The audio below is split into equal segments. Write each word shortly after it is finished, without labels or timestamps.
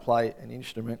play an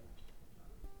instrument,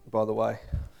 by the way.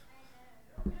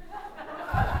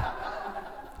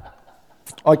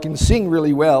 I can sing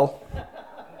really well.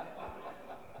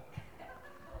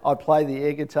 I play the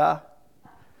air guitar.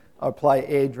 I play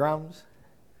air drums.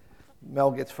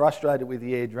 Mel gets frustrated with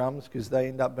the air drums because they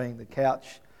end up being the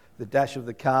couch, the dash of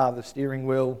the car, the steering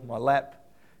wheel, my lap,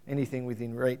 anything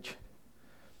within reach.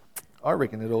 I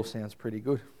reckon it all sounds pretty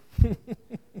good.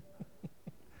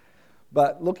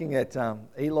 But looking at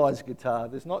Eli's guitar,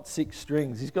 there's not 6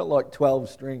 strings. He's got like 12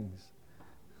 strings.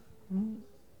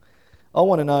 I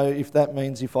want to know if that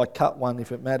means if I cut one,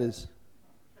 if it matters.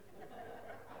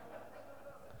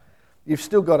 You've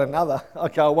still got another.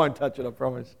 Okay, I won't touch it, I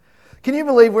promise. Can you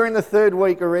believe we're in the 3rd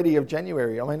week already of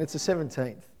January? I mean, it's the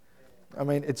 17th. I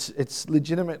mean, it's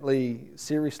legitimately,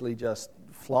 seriously just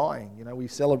flying. You know, we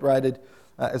celebrated,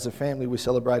 as a family, we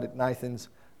celebrated Nathan's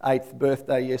 8th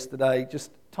birthday yesterday.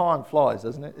 Just time flies,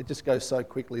 doesn't it? It just goes so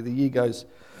quickly. The year goes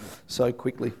so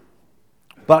quickly.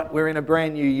 But we're in a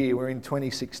brand new year. We're in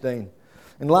 2016.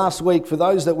 And last week, for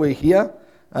those that were here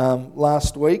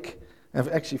last week, and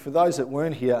actually for those that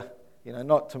weren't here, you know,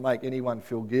 not to make anyone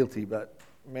feel guilty, but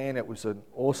man, it was an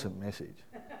awesome message.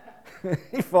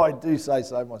 If I do say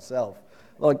so myself.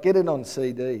 Like, get it on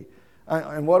CD.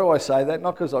 And why do I say that?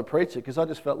 Not because I preach it, because I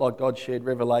just felt like God shared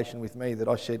revelation with me that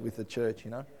I shared with the church,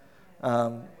 you know.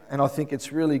 And I think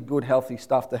it's really good, healthy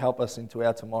stuff to help us into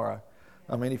our tomorrow.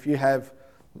 I mean, if you have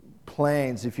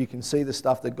plans, if you can see the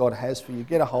stuff that God has for you,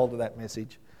 get a hold of that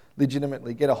message.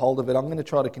 Legitimately, get a hold of it. I'm going to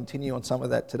try to continue on some of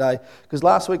that today. Because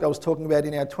last week I was talking about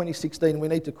in our 2016, we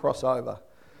need to cross over.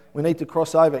 We need to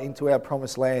cross over into our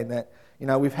promised land. That, you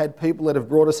know, we've had people that have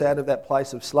brought us out of that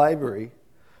place of slavery,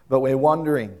 but we're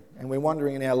wandering. And we're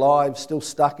wandering in our lives, still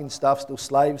stuck in stuff, still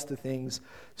slaves to things,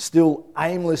 still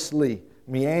aimlessly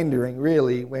meandering,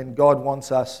 really, when God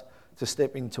wants us to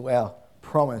step into our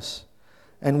promise.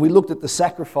 And we looked at the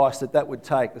sacrifice that would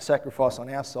take, the sacrifice on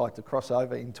our side to cross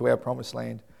over into our promised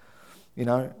land, you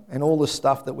know, and all the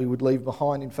stuff that we would leave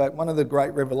behind. In fact, one of the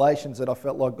great revelations that I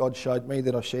felt like God showed me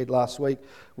that I shared last week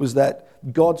was that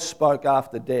God spoke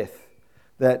after death.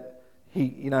 That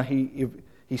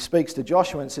He speaks to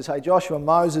Joshua and says, hey, Joshua,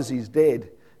 Moses is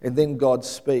dead. And then God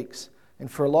speaks. And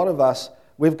for a lot of us,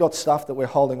 we've got stuff that we're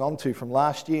holding on to from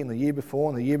last year and the year before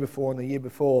and the year before and the year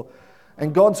before.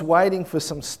 And God's waiting for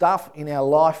some stuff in our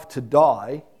life to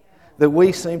die that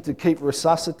we seem to keep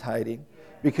resuscitating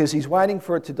because He's waiting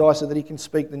for it to die so that He can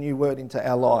speak the new word into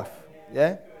our life.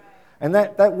 Yeah? And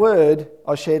that word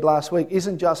I shared last week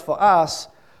isn't just for us,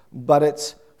 but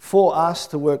it's for us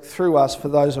to work through us for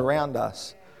those around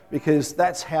us. Because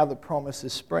that's how the promise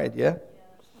is spread, yeah?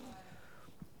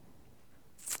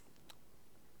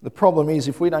 The problem is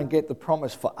if we don't get the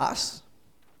promise for us,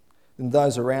 then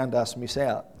those around us miss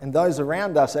out. And those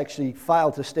around us actually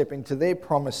fail to step into their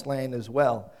promised land as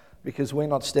well because we're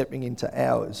not stepping into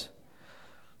ours.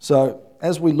 So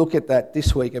as we look at that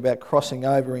this week about crossing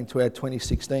over into our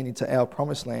 2016, into our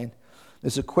promised land,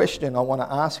 there's a question I want to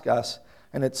ask us,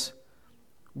 and it's,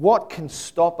 what can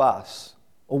stop us?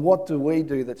 Or what do we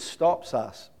do that stops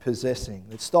us possessing,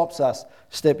 that stops us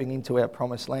stepping into our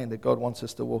promised land that God wants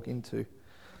us to walk into?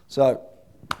 So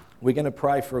we're going to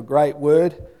pray for a great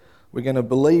word. We're going to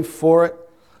believe for it.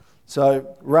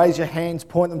 So raise your hands,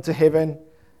 point them to heaven,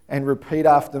 and repeat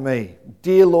after me.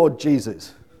 Dear Lord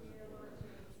Jesus,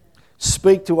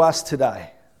 speak to us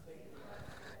today.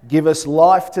 Give us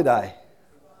life today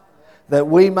that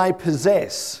we may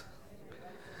possess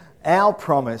our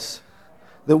promise,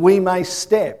 that we may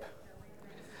step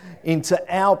into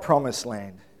our promised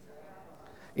land.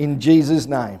 In Jesus'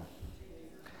 name.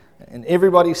 And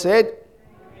everybody said?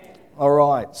 All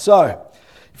right. So,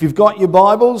 if you've got your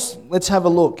Bibles, let's have a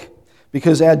look.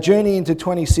 Because our journey into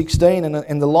 2016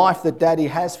 and the life that Daddy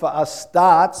has for us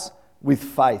starts with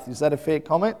faith. Is that a fair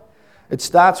comment? It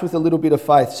starts with a little bit of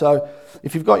faith. So,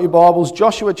 if you've got your Bibles,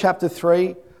 Joshua chapter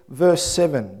 3, verse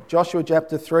 7. Joshua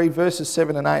chapter 3, verses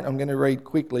 7 and 8. I'm going to read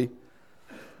quickly.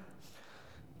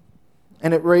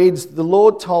 And it reads, the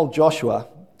Lord told Joshua,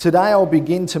 today I'll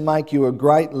begin to make you a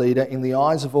great leader in the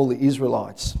eyes of all the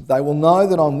Israelites. They will know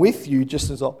that I'm with you just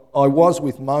as I was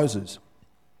with Moses.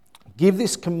 Give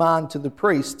this command to the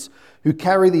priests who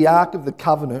carry the Ark of the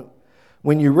Covenant.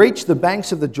 When you reach the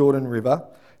banks of the Jordan River,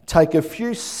 take a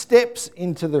few steps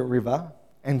into the river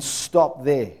and stop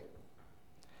there.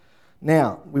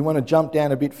 Now, we want to jump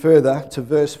down a bit further to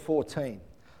verse 14.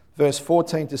 Verse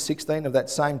 14 to 16 of that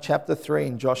same chapter 3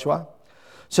 in Joshua.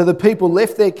 So the people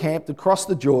left their camp to cross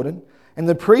the Jordan, and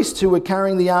the priests who were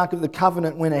carrying the Ark of the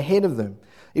Covenant went ahead of them.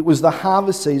 It was the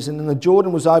harvest season, and the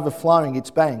Jordan was overflowing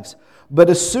its banks. But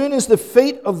as soon as the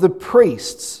feet of the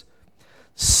priests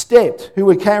who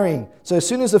were carrying. So as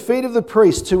soon as the feet of the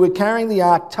priests who were carrying the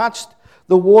ark touched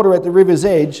the water at the river's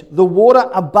edge, the water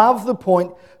above the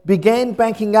point began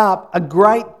banking up a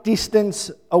great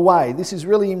distance away. This is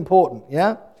really important,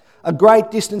 yeah? A great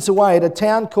distance away at a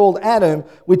town called Adam,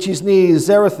 which is near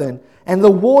Zarethan. And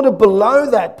the water below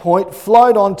that point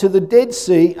flowed on to the Dead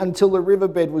Sea until the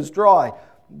riverbed was dry.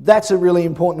 That's a really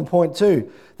important point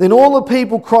too. Then all the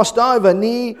people crossed over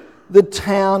near the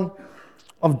town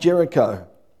of Jericho.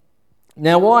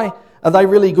 Now, why are they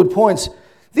really good points?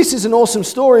 This is an awesome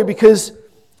story because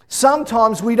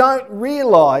sometimes we don't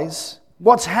realise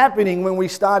what's happening when we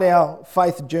start our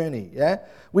faith journey. Yeah,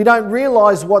 we don't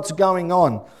realise what's going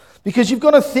on because you've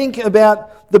got to think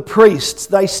about the priests.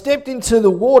 They stepped into the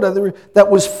water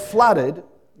that was flooded.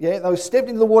 Yeah, they stepped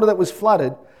into the water that was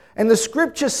flooded, and the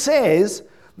scripture says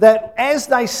that as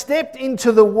they stepped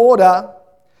into the water,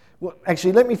 well,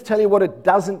 actually, let me tell you what it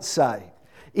doesn't say.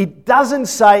 It doesn't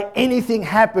say anything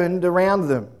happened around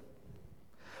them.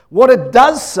 What it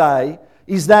does say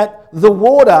is that the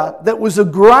water that was a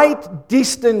great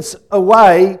distance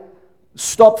away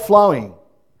stopped flowing.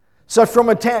 So from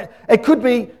a town, it could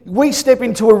be we step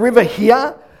into a river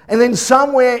here and then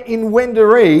somewhere in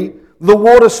Wendouree the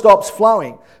water stops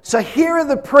flowing. So here are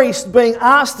the priests being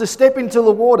asked to step into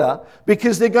the water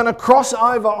because they're going to cross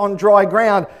over on dry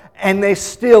ground and they're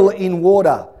still in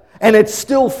water. And it's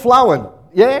still flowing,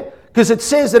 yeah? Because it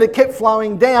says that it kept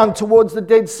flowing down towards the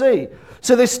Dead Sea.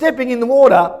 So they're stepping in the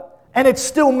water and it's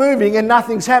still moving and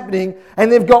nothing's happening.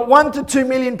 And they've got 1 to 2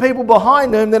 million people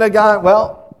behind them that are going,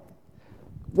 well,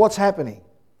 what's happening?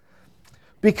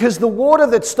 Because the water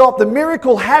that stopped, the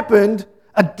miracle happened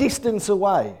a distance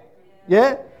away.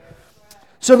 Yeah?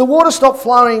 So the water stopped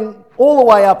flowing all the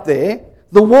way up there.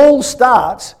 The wall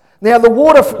starts. Now the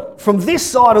water from this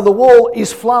side of the wall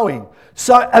is flowing.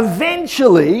 So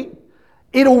eventually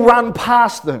it'll run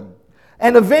past them.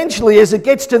 And eventually as it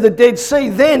gets to the Dead Sea,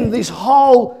 then this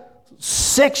whole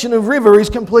section of river is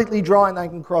completely dry and they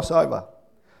can cross over.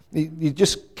 You're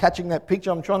just catching that picture?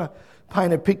 I'm trying to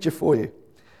paint a picture for you.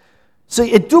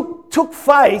 See, it took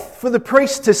faith for the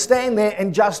priests to stand there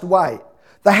and just wait.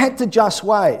 They had to just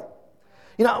wait.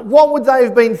 You know, what would they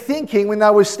have been thinking when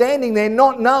they were standing there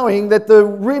not knowing that the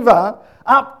river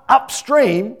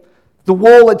upstream, the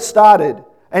wall had started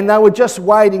and they were just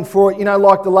waiting for it, you know,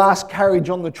 like the last carriage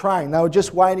on the train. They were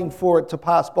just waiting for it to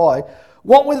pass by.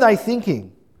 What were they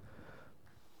thinking?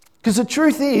 Because the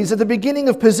truth is, at the beginning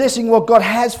of possessing what God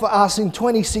has for us in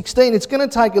 2016, it's going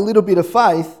to take a little bit of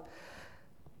faith.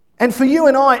 And for you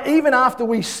and I, even after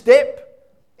we step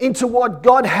into what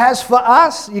God has for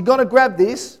us, you've got to grab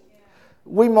this,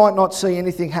 we might not see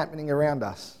anything happening around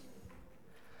us.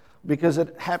 Because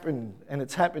it happened, and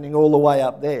it's happening all the way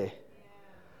up there.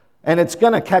 And it's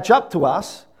going to catch up to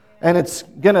us, and it's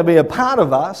going to be a part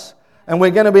of us, and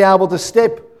we're going to be able to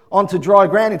step onto dry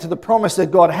ground into the promise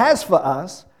that God has for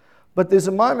us. But there's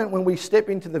a moment when we step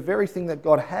into the very thing that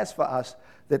God has for us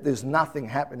that there's nothing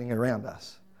happening around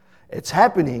us. It's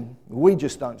happening, we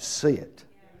just don't see it.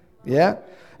 Yeah?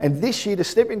 And this year, to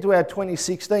step into our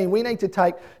 2016, we need to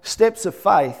take steps of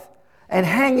faith and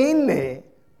hang in there,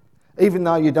 even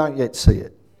though you don't yet see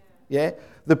it. Yeah?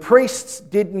 The priests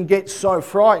didn't get so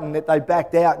frightened that they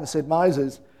backed out and said,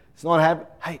 Moses, it's not happening.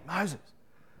 Hey, Moses,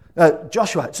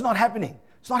 Joshua, it's not happening.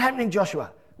 It's not happening,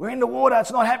 Joshua. We're in the water,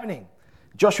 it's not happening.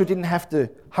 Joshua didn't have to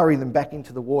hurry them back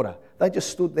into the water. They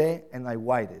just stood there and they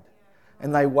waited.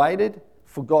 And they waited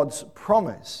for God's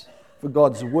promise, for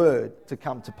God's word to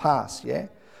come to pass, yeah?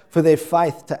 For their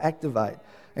faith to activate.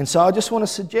 And so I just want to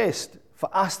suggest for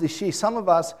us this year, some of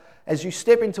us, as you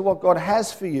step into what God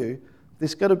has for you,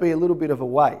 there's got to be a little bit of a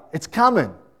wait. It's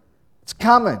coming. It's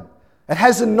coming. It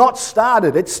hasn't not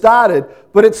started. It started,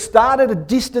 but it started a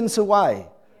distance away.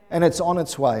 And it's on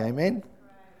its way. Amen?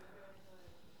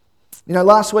 You know,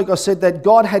 last week I said that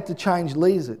God had to change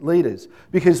leaders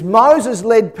because Moses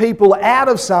led people out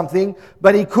of something,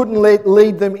 but he couldn't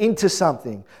lead them into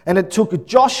something. And it took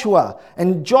Joshua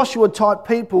and Joshua-type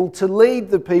people to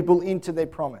lead the people into their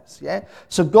promise. Yeah.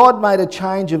 So God made a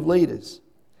change of leaders.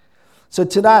 So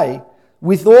today,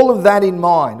 with all of that in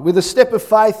mind, with a step of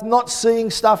faith, not seeing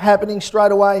stuff happening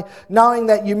straight away, knowing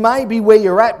that you may be where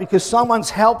you're at because someone's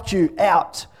helped you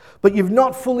out, but you've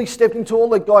not fully stepped into all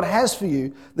that God has for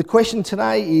you, the question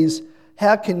today is,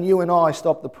 how can you and I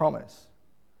stop the promise?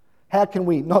 How can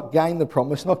we not gain the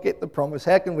promise, not get the promise?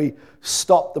 How can we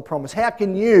stop the promise? How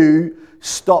can you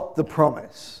stop the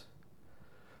promise?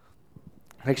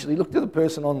 Actually, look to the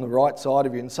person on the right side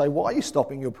of you and say, why are you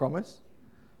stopping your promise?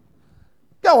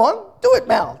 Go on, do it,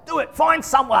 Mel. Do it. Find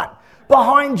someone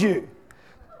behind you.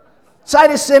 Say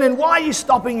to Senan, why are you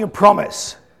stopping your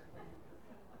promise?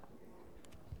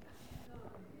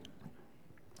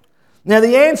 Now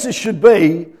the answer should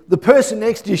be, the person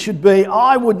next to you should be,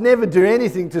 I would never do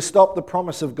anything to stop the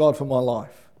promise of God for my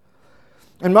life.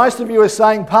 And most of you are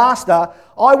saying, Pastor,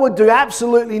 I would do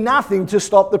absolutely nothing to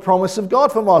stop the promise of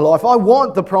God for my life. I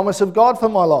want the promise of God for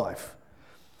my life.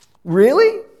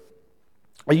 Really?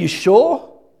 Are you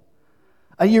sure?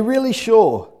 Are you really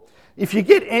sure? If you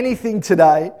get anything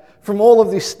today from all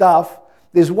of this stuff,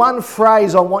 there's one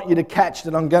phrase I want you to catch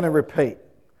that I'm going to repeat.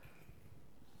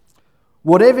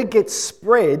 Whatever gets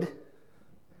spread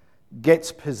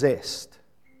gets possessed.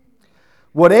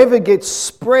 Whatever gets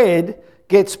spread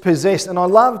gets possessed. And I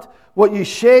loved what you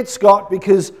shared, Scott,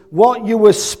 because what you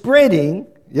were spreading,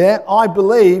 I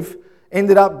believe,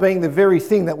 ended up being the very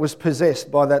thing that was possessed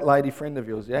by that lady friend of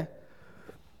yours,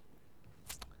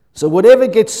 So whatever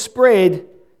gets spread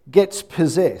gets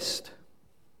possessed.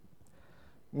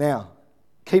 Now,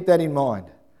 keep that in mind.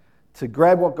 To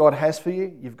grab what God has for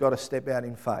you, you've got to step out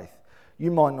in faith. You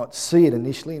might not see it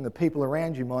initially, and the people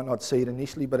around you might not see it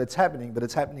initially, but it's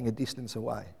happening a distance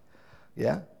away.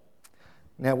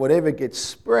 Now, whatever gets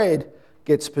spread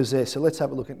gets possessed. So let's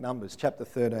have a look at Numbers chapter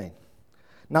 13.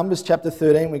 Numbers chapter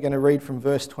 13, we're going to read from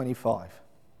verse 25.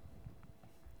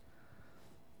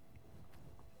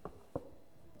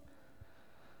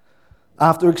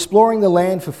 After exploring the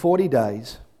land for 40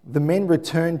 days, the men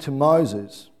returned to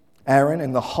Moses, Aaron,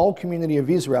 and the whole community of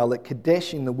Israel at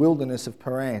Kadesh in the wilderness of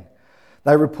Paran.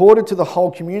 They reported to the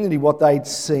whole community what they'd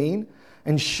seen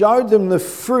and showed them the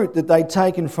fruit that they'd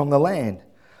taken from the land.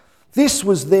 This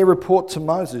was their report to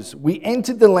Moses. We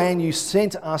entered the land you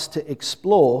sent us to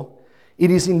explore. It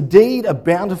is indeed a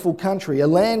bountiful country, a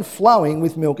land flowing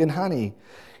with milk and honey.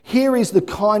 Here is the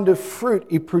kind of fruit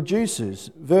it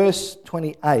produces. Verse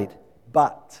 28.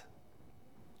 But.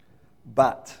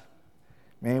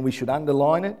 Man, we should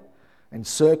underline it and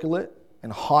circle it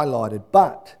and highlight it.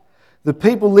 But the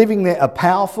people living there are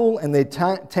powerful and their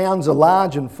towns are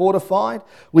large and fortified.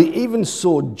 We even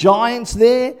saw giants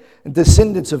there,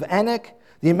 descendants of Anak.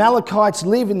 The Amalekites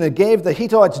live in the Negev. The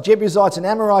Hittites, Jebusites and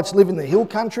Amorites live in the hill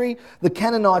country. The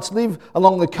Canaanites live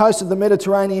along the coast of the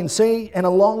Mediterranean Sea and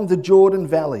along the Jordan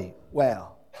Valley. Wow.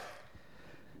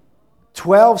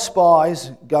 12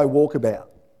 spies go walkabout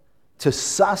to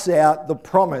suss out the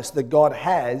promise that God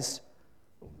has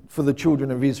for the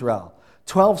children of Israel.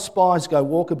 12 spies go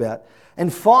walkabout.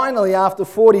 And finally, after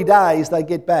 40 days, they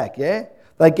get back,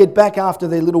 They get back after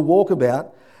their little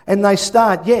walkabout and they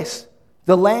start, yes,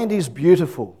 the land is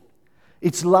beautiful.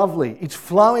 It's lovely. It's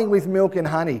flowing with milk and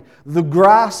honey. The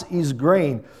grass is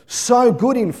green. So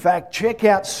good, in fact. Check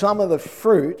out some of the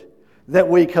fruit that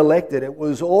we collected. It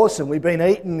was awesome. We've been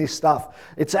eating this stuff.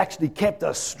 It's actually kept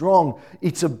us strong.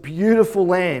 It's a beautiful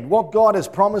land. What God has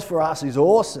promised for us is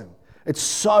awesome. It's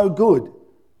so good.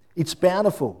 It's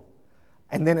bountiful.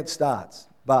 And then it starts.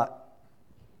 But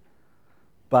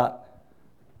the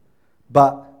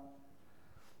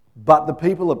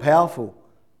people are powerful.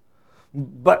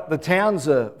 But the towns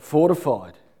are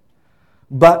fortified.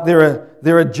 But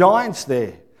there are giants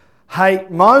there. Hey,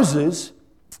 Moses,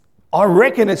 I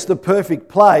reckon it's the perfect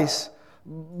place,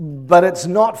 but it's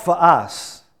not for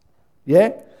us.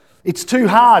 It's too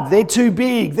hard. They're too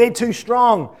big. They're too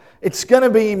strong. It's going to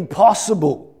be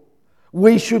impossible.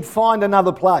 We should find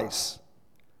another place.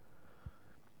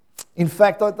 In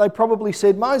fact, they probably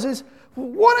said, Moses,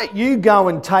 why don't you go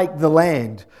and take the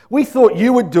land? We thought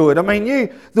you would do it. I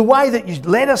mean, the way that you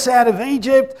led us out of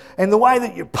Egypt and the way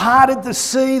that you parted the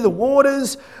sea, the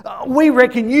waters, we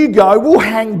reckon you go. We'll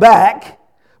hang back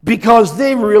because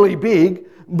they're really big,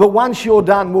 but once you're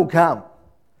done, we'll come.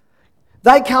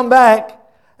 They come back,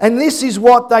 and this is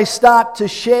what they start to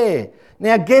share.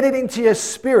 Now, get it into your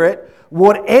spirit.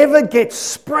 Whatever gets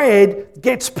spread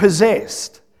gets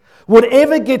possessed.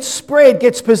 Whatever gets spread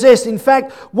gets possessed. In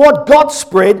fact, what got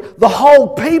spread, the whole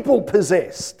people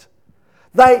possessed.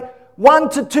 1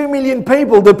 to 2 million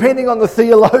people, depending on the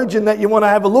theologian that you want to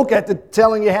have a look at,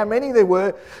 telling you how many there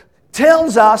were,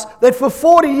 tells us that for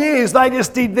 40 years they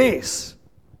just did this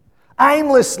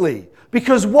aimlessly,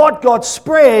 because what got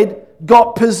spread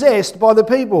got possessed by the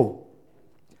people.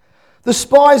 The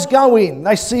spies go in,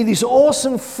 they see this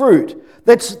awesome fruit,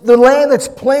 that's the land that's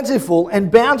plentiful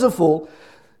and bountiful.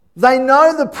 They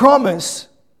know the promise,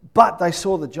 but they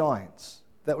saw the giants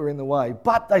that were in the way.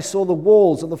 But they saw the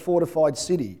walls of the fortified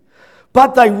city.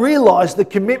 But they realised the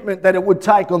commitment that it would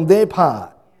take on their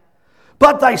part.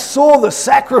 But they saw the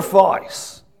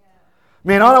sacrifice.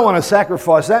 Man, I don't want to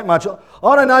sacrifice that much.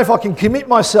 I don't know if I can commit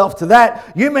myself to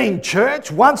that. You mean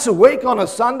church once a week on a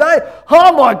Sunday?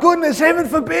 Oh my goodness, heaven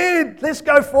forbid. Let's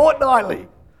go fortnightly.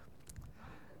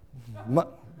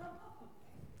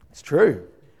 It's true.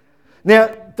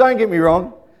 Now, don't get me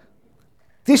wrong.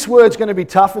 This word's going to be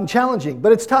tough and challenging,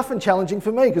 but it's tough and challenging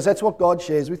for me because that's what God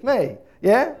shares with me.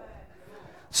 Yeah?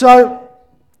 So,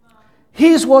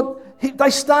 here's what, they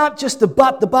start just the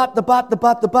but.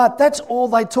 That's all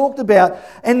they talked about.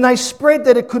 And they spread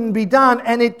that it couldn't be done,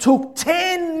 and it took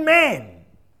 10 men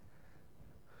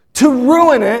to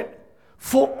ruin it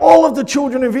for all of the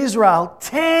children of Israel.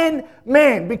 10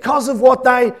 men, because of what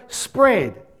they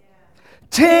spread.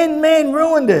 10 men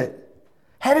ruined it.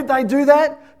 How did they do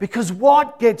that? Because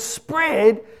what gets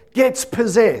spread gets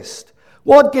possessed.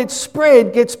 What gets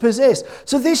spread gets possessed.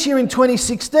 So this year in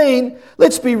 2016,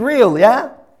 let's be real,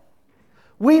 yeah?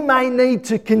 We may need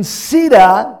to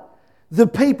consider the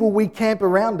people we camp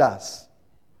around us.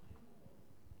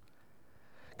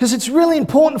 Because it's really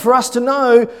important for us to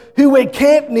know who we're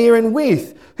camped near and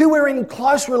with, who we're in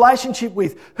close relationship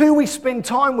with, who we spend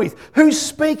time with, who's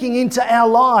speaking into our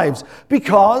lives.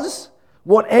 Because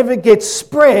whatever gets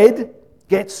spread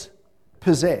gets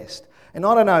possessed. And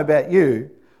I don't know about you,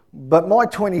 but my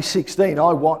 2016,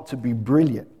 I want to be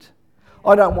brilliant.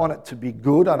 I don't want it to be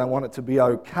good. I don't want it to be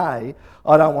okay.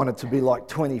 I don't want it to be like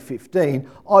 2015.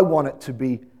 I want it to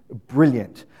be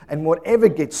brilliant. And whatever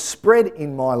gets spread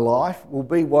in my life will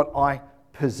be what I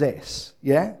possess.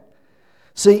 Yeah?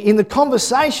 See, in the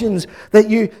conversations that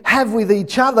you have with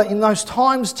each other, in those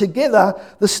times together,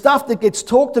 the stuff that gets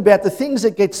talked about, the things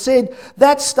that get said,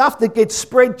 that stuff that gets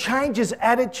spread changes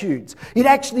attitudes. It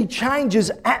actually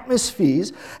changes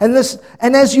atmospheres. And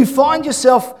as you find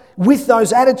yourself with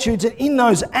those attitudes and in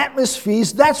those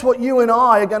atmospheres, that's what you and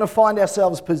I are going to find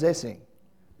ourselves possessing.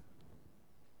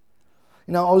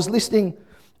 You know, I was listening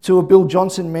to a Bill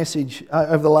Johnson message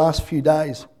over the last few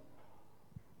days.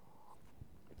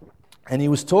 And he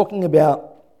was talking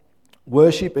about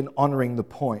worship and honouring the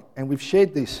point. And we've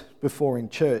shared this before in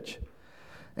church.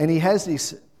 And he has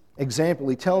this example.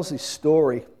 He tells this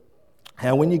story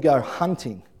how when you go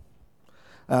hunting,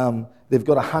 they've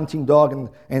got a hunting dog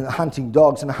and hunting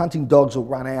dogs, and the hunting dogs will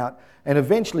run out. And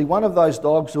eventually one of those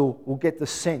dogs will get the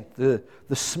scent, the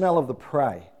smell of the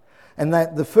prey. And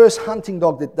that the first hunting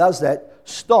dog that does that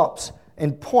stops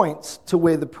and points to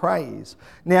where the prey is.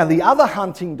 Now the other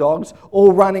hunting dogs,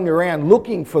 all running around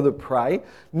looking for the prey,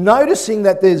 noticing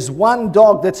that there's one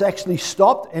dog that's actually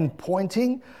stopped and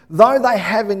pointing, though they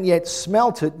haven't yet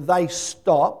smelt it, they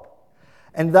stop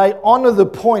and they honour the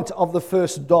point of the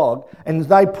first dog and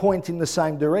they point in the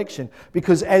same direction.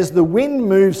 Because as the wind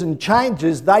moves and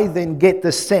changes, they then get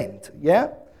the scent. Yeah?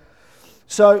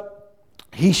 So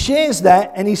he shares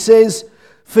that and he says,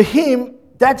 for him,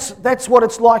 that's what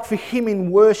it's like for him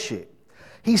in worship.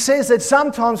 He says that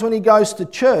sometimes when he goes to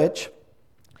church,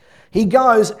 he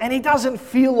goes and he doesn't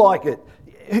feel like it.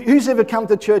 Who's ever come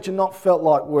to church and not felt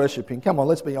like worshipping? Come on,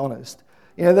 let's be honest.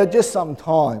 You know, there are just some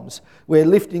times where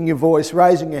lifting your voice,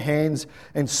 raising your hands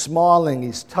and smiling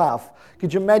is tough.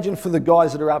 Could you imagine for the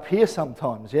guys that are up here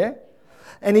sometimes, yeah?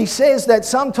 And he says that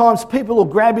sometimes people will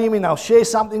grab him and they'll share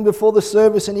something before the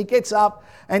service and he gets up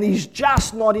and he's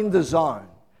just not in the zone.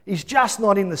 He's just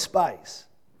not in the space.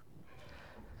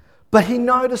 But he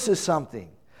notices something.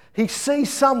 He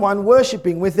sees someone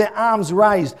worshipping with their arms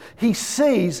raised. He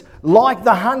sees, like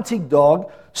the hunting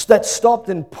dog that stopped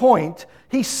and point,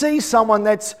 he sees someone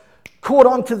that's caught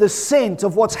onto the scent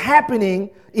of what's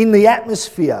happening in the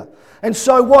atmosphere. And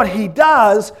so what he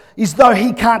does is, though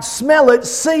he can't smell it,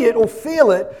 see it or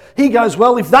feel it, he goes,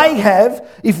 well, if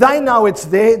they know it's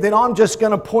there, then I'm just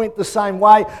going to point the same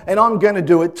way and I'm going to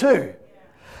do it too.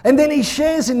 And then he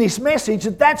shares in this message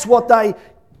that that's what they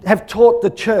have taught the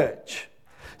church.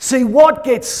 See, what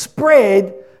gets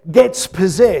spread gets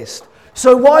possessed.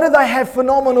 So why do they have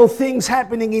phenomenal things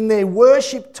happening in their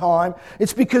worship time?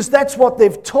 It's because that's what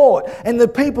they've taught. And the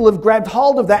people have grabbed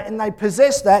hold of that and they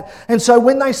possess that. And so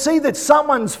when they see that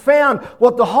someone's found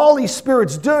what the Holy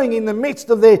Spirit's doing in the midst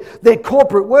of their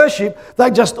corporate worship, they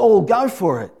just all go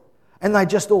for it. And they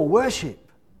just all worship.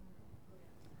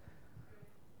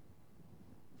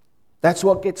 That's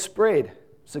what gets spread.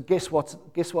 So guess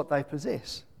what they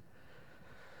possess?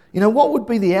 You know, what would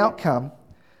be the outcome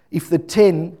if the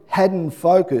 10 hadn't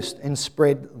focused and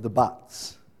spread the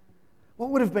buts? What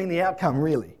would have been the outcome,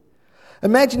 really?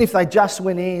 Imagine if they just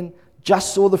went in,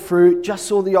 just saw the fruit, just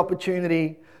saw the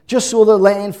opportunity, just saw the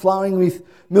land flowing with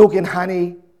milk and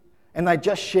honey, and they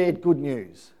just shared good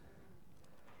news.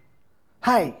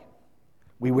 Hey,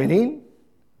 we went in,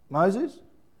 Moses,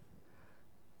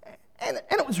 and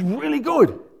it was really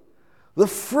good. The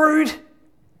fruit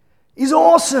is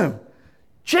awesome.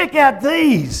 Check out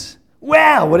these.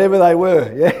 Wow, whatever they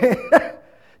were. Yeah.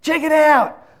 Check it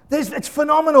out. It's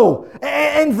phenomenal.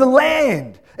 And the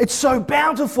land, it's so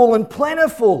bountiful and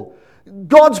plentiful.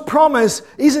 God's promise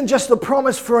isn't just a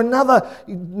promise for another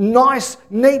nice,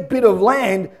 neat bit of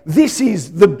land. This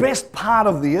is the best part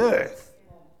of the earth.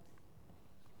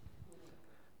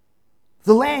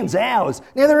 The land's ours.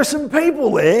 Now, there are some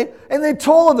people there, and they're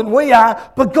taller than we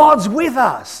are, but God's with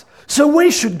us. So we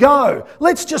should go.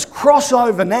 Let's just cross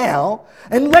over now,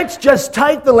 and let's just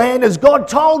take the land as God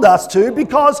told us to,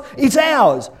 because it's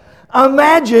ours.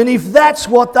 Imagine if that's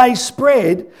what they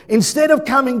spread, instead of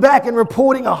coming back and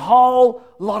reporting a whole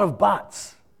lot of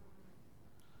buts.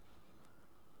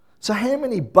 So how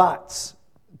many buts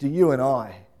do you and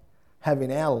I have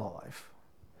in our life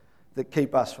that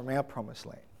keep us from our promised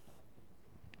land?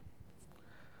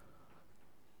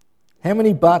 How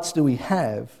many buts do we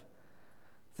have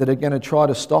that are going to try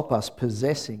to stop us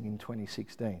possessing in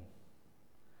 2016?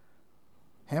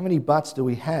 How many buts do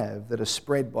we have that are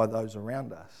spread by those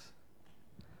around us?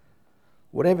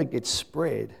 Whatever gets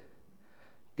spread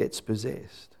gets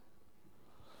possessed.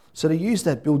 So to use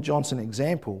that Bill Johnson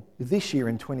example, this year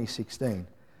in 2016,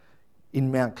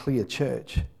 in Mount Clear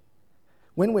Church,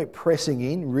 when we're pressing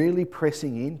in, really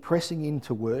pressing in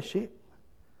to worship,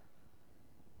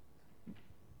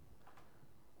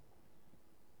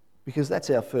 because that's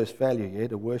our first value, yeah,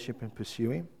 to worship and pursue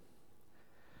Him.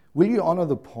 Will you honour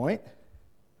the point,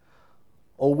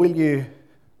 or will you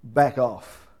back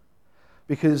off?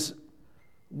 Because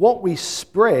what we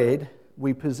spread,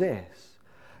 we possess.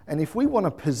 And if we want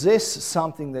to possess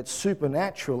something that's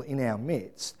supernatural in our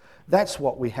midst, that's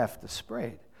what we have to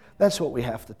spread. That's what we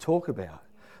have to talk about.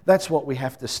 That's what we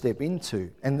have to step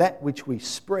into. And that which we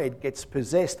spread gets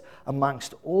possessed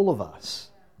amongst all of us.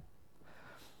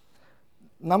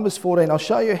 Numbers 14, I'll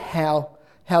show you how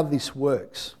this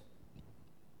works.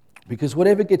 Because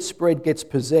whatever gets spread gets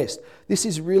possessed. This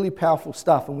is really powerful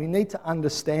stuff, and we need to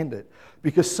understand it.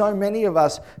 Because so many of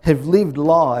us have lived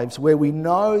lives where we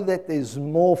know that there's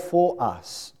more for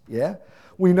us. Yeah?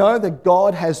 We know that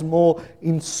God has more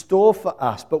in store for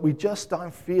us, but we just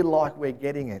don't feel like we're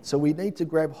getting it. So we need to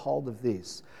grab hold of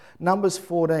this. Numbers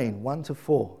 14,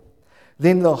 1-4.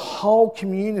 Then the whole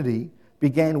community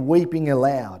began weeping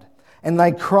aloud, and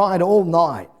they cried all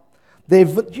night.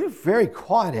 You're very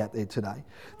quiet out there today.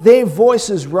 Their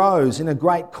voices rose in a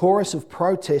great chorus of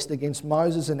protest against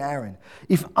Moses and Aaron.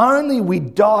 If only we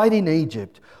died in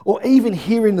Egypt, or even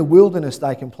here in the wilderness,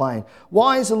 they complained.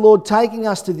 Why is the Lord taking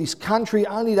us to this country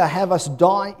only to have us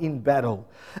die in battle?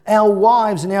 Our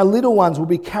wives and our little ones will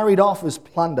be carried off as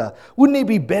plunder. Wouldn't it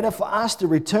be better for us to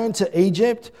return to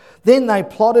Egypt? Then they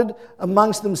plotted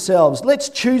amongst themselves, let's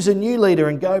choose a new leader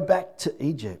and go back to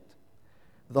Egypt.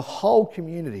 The whole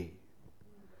community,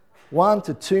 1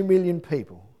 to 2 million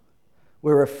people,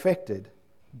 were affected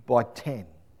by 10.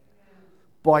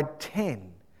 By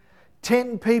 10.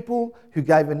 10 people who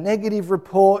gave a negative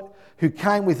report, who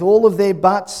came with all of their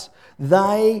buts.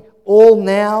 They all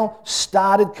now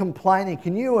started complaining.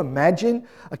 Can you imagine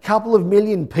a couple of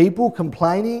million people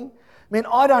complaining? Man,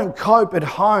 I don't cope at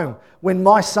home when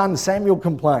my son Samuel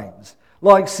complains.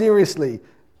 Like, seriously.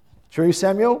 True,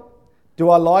 Samuel? Do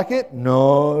I like it?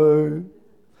 No.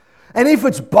 And if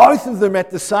it's both of them at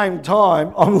the same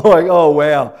time, I'm like, oh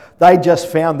wow, they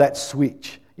just found that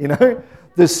switch. You know,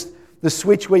 the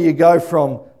switch where you go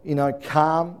from,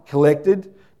 calm,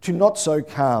 collected, to not so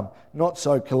calm, not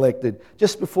so collected.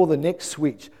 Just before the next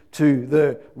switch to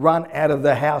the run out of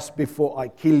the house before I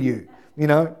kill you.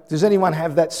 Does anyone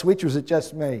have that switch, or is it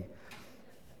just me?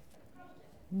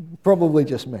 Probably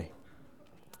just me.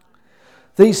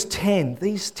 These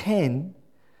 10,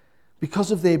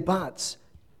 because of their butts,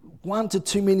 1 to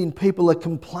 2 million people are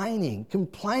complaining.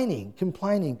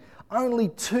 Only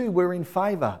 2 were in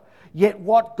favour. Yet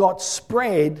what got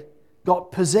spread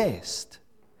got possessed.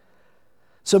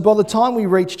 So by the time we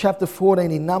reach chapter 14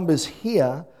 in Numbers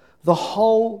here, the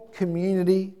whole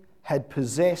community had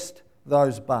possessed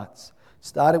those butts.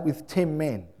 Started with 10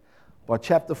 men. By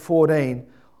chapter 14,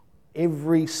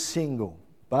 every single,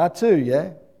 bar 2,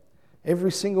 yeah?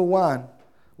 Every single one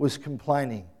was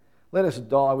complaining. Let us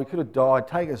die. We could have died.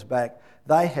 Take us back.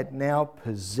 They had now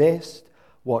possessed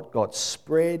what got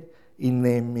spread in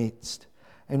their midst.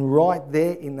 And right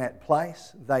there in that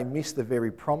place, they missed the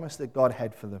very promise that God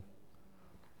had for them.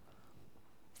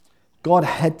 God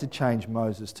had to change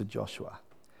Moses to Joshua.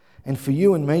 And for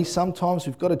you and me, sometimes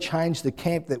we've got to change the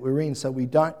camp that we're in so we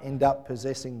don't end up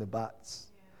possessing the butts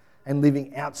and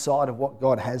living outside of what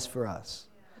God has for us.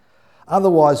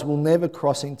 Otherwise, we'll never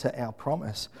cross into our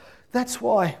promise. That's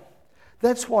why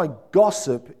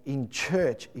gossip in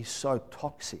church is so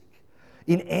toxic.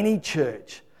 In any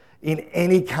church, in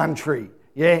any country,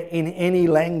 in any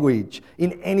language,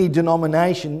 in any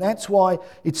denomination. That's why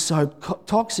it's so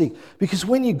toxic. Because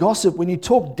when you gossip, when you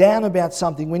talk down about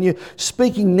something, when you're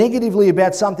speaking negatively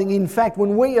about something, in fact,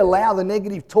 when we allow the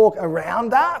negative talk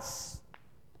around us,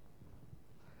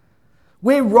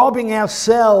 we're robbing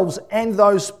ourselves and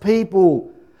those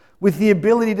people with the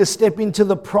ability to step into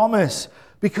the promise,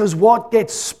 because what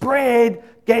gets spread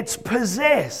gets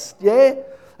possessed,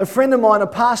 A friend of mine, a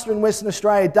pastor in Western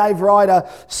Australia, Dave Ryder,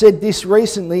 said this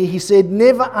recently. He said,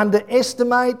 never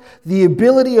underestimate the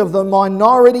ability of the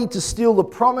minority to steal the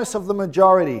promise of the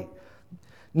majority.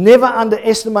 Never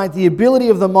underestimate the ability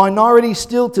of the minority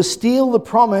to steal the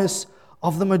promise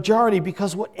of the majority,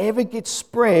 because whatever gets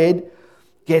spread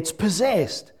gets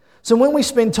possessed. So when we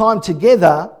spend time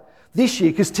together this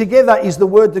year, because together is the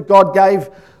word that God gave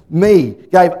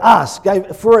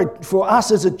for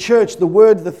us as a church,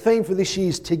 the theme for this year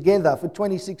is together for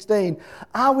 2016.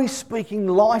 Are we speaking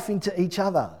life into each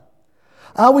other?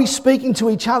 Are we speaking to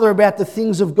each other about the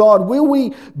things of God? Will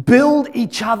we build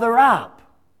each other up?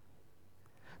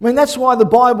 I mean, that's why the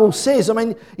Bible says,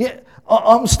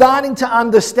 I'm starting to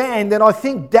understand that I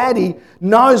think Daddy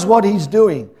knows what he's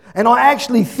doing. And I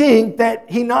actually think that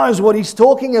he knows what he's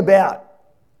talking about.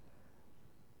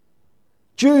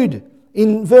 Jude,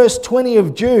 in verse 20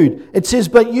 of Jude, it says,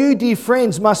 but you, dear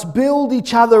friends, must build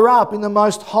each other up in the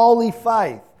most holy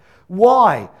faith.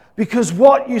 Why? Because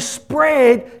what you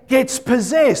spread gets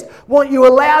possessed. What you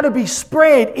allow to be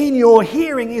spread in your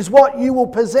hearing is what you will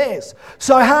possess.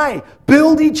 So hey,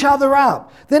 build each other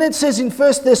up. Then it says in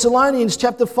 1 Thessalonians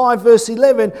chapter 5 verse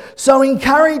 11, so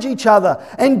encourage each other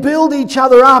and build each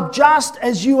other up just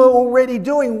as you are already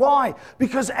doing. Why?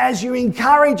 Because as you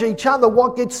encourage each other,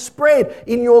 what gets spread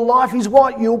in your life is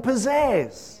what you'll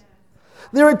possess.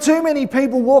 There are too many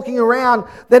people walking around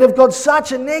that have got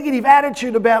such a negative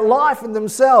attitude about life and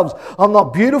themselves. I'm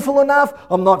not beautiful enough.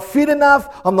 I'm not fit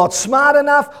enough. I'm not smart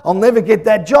enough. I'll never get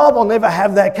that job. I'll never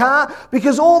have that car.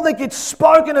 Because all that gets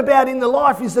spoken about in the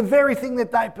life is the very thing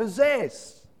that they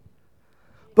possess.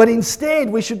 But instead,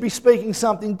 we should be speaking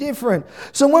something different.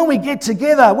 So when we get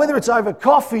together, whether it's over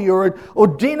coffee or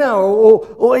dinner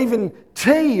or even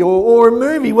tea or a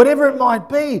movie, whatever it might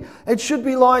be, it should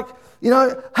be like,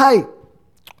 hey,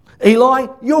 Eli,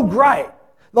 you're great.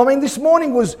 I mean, this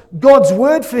morning was God's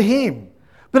word for him.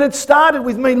 But it started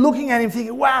with me looking at him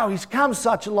thinking, wow, he's come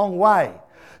such a long way.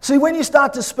 See, when you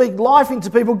start to speak life into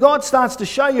people, God starts to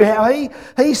show you how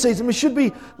he sees them. It should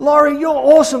be, Laurie, you're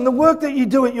awesome. The work that you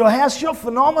do at your house, you're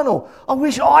phenomenal. I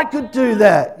wish I could do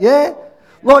that, yeah?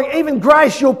 Like even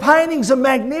Grace, your paintings are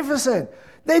magnificent.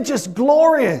 They're just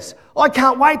glorious. I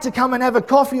can't wait to come and have a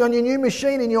coffee on your new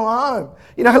machine in your home.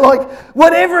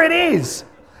 Whatever it is.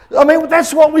 I mean,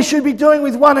 that's what we should be doing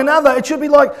with one another. It should be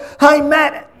like, hey,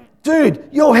 Matt, dude,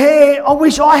 your hair, I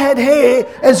wish I had hair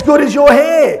as good as your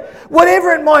hair.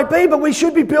 Whatever it might be, but we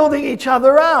should be building each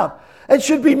other up. It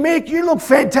should be, Mick, you look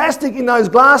fantastic in those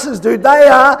glasses, dude. They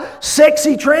are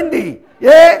sexy trendy,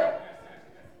 yeah?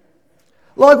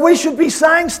 Like we should be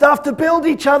saying stuff to build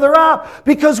each other up,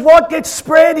 because what gets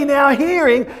spread in our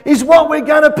hearing is what we're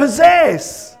going to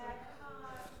possess.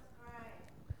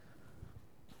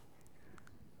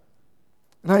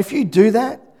 Now, if you do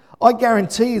that, I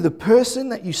guarantee you the person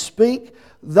that you speak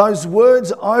those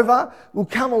words over will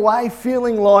come away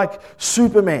feeling like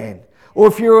Superman. Or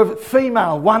if you're a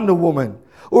female, Wonder Woman.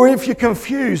 Or if you're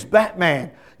confused, Batman.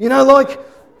 Well,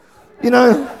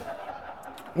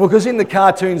 because in the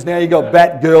cartoons now you got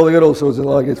Batgirl, you got all sorts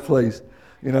of it's please,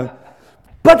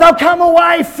 But they'll come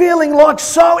away feeling like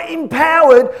so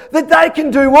empowered that they can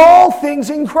do all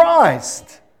things in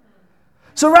Christ.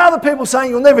 So rather people saying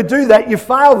you'll never do that, you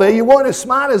fail there, you weren't as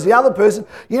smart as the other person,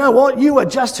 you know what? You are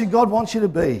just who God wants you to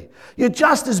be. You're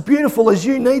just as beautiful as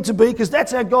you need to be, because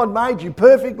that's how God made you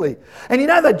perfectly. And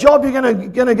that job you're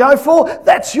going to go for,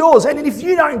 that's yours. And if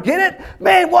you don't get it,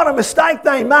 man, what a mistake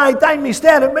they made. They missed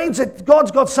out. It means that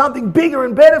God's got something bigger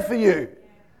and better for you.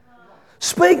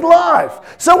 Speak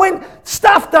life. So when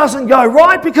stuff doesn't go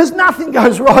right, because nothing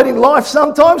goes right in life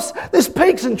sometimes, there's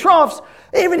peaks and troughs.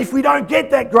 Even if we don't get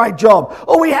that great job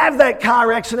or we have that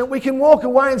car accident, we can walk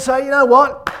away and say, you know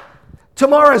what?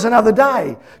 Tomorrow's another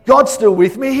day. God's still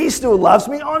with me. He still loves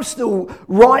me. I'm still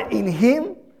right in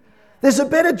Him. There's a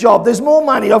better job. There's more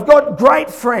money. I've got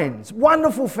great friends,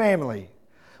 wonderful family.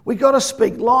 We've got to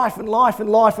speak life and life and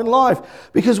life and life,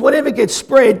 because whatever gets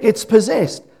spread gets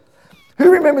possessed.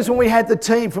 Who remembers when we had the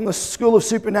team from the School of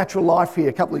Supernatural Life here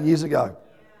a couple of years ago?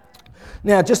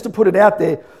 Now, just to put it out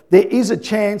there, there is a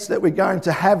chance that we're going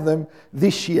to have them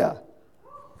this year.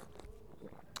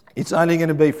 It's only going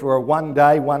to be for a one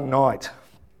day, one night,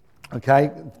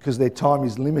 okay, because their time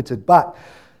is limited. But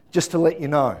just to let you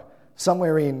know.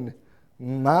 Somewhere in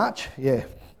March, yeah.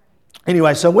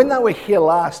 Anyway, so when they were here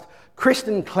last,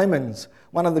 Kristen Clemens,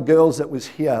 one of the girls that was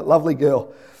here, lovely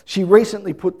girl, she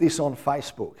recently put this on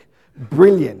Facebook.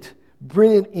 Brilliant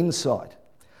insight.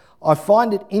 I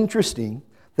find it interesting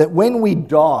that when we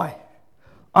die,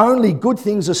 only good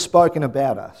things are spoken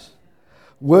about us.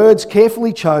 Words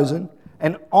carefully chosen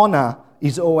and honour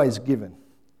is always given.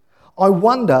 I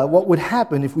wonder what would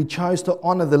happen if we chose to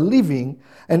honour the living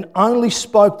and only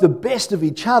spoke the best of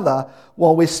each other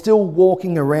while we're still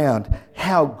walking around.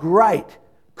 How great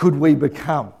could we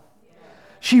become?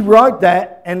 She wrote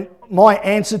that, and my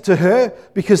answer to her,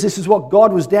 because this is what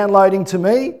God was downloading to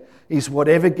me, is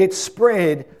whatever gets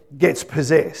spread gets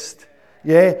possessed.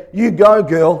 Yeah, you go,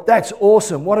 girl. That's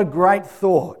awesome. What a great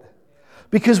thought.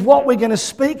 Because what we're going to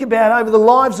speak about over the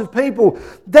lives of people,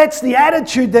 that's the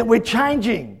attitude that we're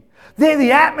changing. They're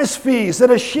the atmospheres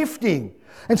that are shifting.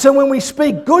 And so when we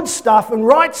speak good stuff and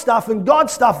right stuff and God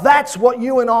stuff, that's what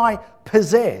you and I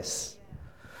possess.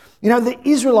 You know, the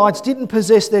Israelites didn't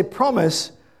possess their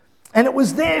promise, and it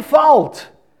was their fault.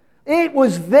 It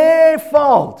was their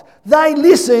fault. They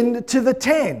listened to the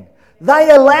 10.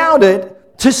 They allowed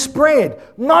it to spread.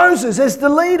 Moses, as the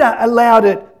leader, allowed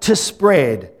it to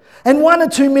spread. And 1 or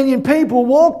 2 million people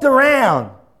walked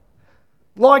around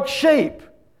like sheep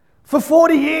for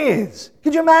 40 years.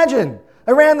 Could you imagine?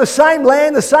 Around the same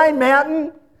land, the same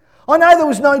mountain. I know there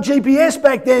was no GPS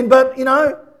back then, but, you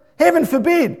know, heaven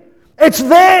forbid. It's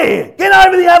there. Get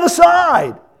over the other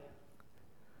side.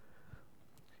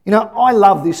 You know, I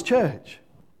love this church.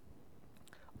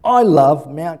 I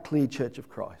love Mount Clear Church of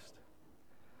Christ.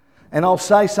 And I'll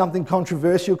say something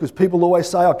controversial because people always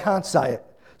say I can't say it.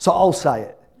 So I'll say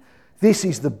it. This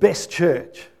is the best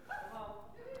church.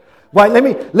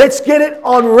 Wait, let's get it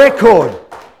on record.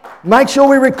 Make sure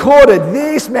we record it.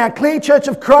 This Mount Clear Church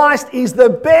of Christ is the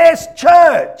best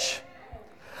church.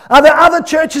 Are there other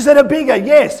churches that are bigger?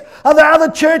 Yes. Are there other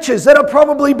churches that are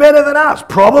probably better than us?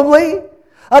 Probably.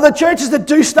 Are there churches that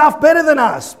do stuff better than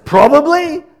us?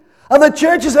 Probably. Are there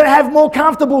churches that have more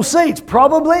comfortable seats?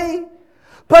 Probably.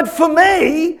 But for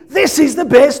me, this is the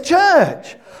best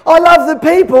church. I love the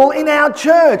people in our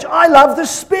church. I love the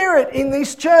spirit in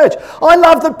this church. I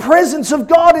love the presence of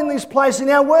God in this place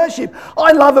in our worship.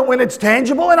 I love it when it's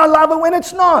tangible and I love it when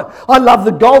it's not. I love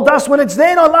the gold dust when it's there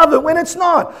and I love it when it's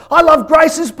not. I love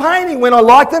Grace's painting when I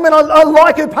like them and I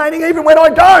like her painting even when I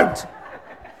don't.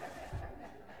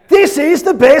 This is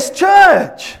the best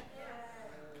church.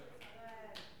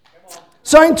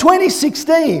 So in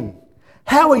 2016,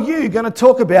 how are you going to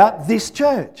talk about this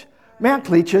church, Mount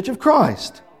Clear Church of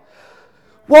Christ?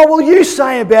 What will you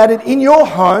say about it in your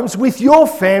homes, with your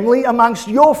family, amongst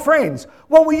your friends?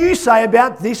 What will you say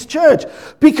about this church?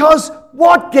 Because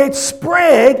what gets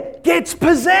spread gets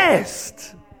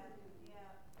possessed.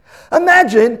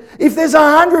 Imagine if there's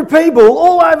 100 people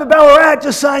all over Ballarat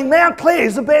just saying Mount Clear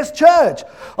is the best church.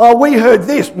 Oh, we heard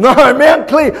this. No, Mount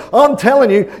Clear. I'm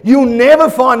telling you, you'll never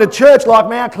find a church like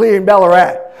Mount Clear in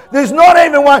Ballarat. There's not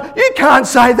even one. You can't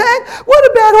say that.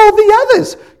 What about all the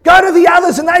others? Go to the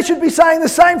others and they should be saying the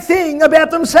same thing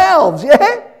about themselves,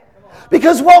 yeah?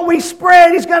 Because what we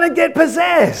spread is going to get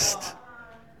possessed.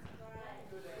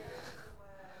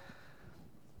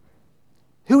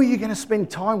 Who are you going to spend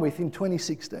time with in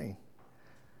 2016?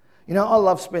 You know, I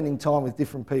love spending time with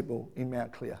different people in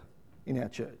Mount Clear, in our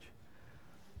church.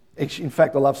 In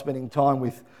fact, I love spending time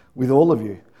with all of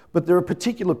you. But there are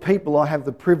particular people I have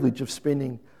the privilege of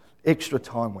spending extra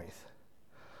time with.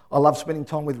 I love spending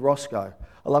time with Roscoe.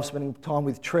 I love spending time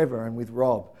with Trevor and with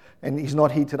Rob. And he's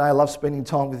not here today. I love spending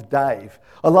time with Dave.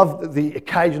 I love the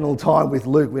occasional time with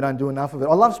Luke. We don't do enough of it.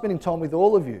 I love spending time with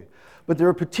all of you. But there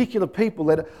are particular people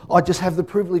that I just have the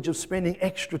privilege of spending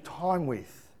extra time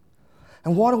with.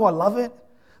 And why do I love it?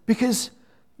 Because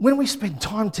when we spend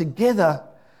time together,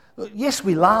 yes,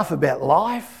 we laugh about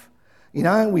life. You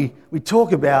know, we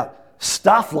talk about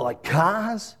stuff like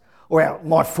cars or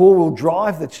my four-wheel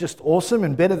drive that's just awesome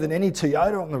and better than any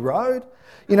Toyota on the road,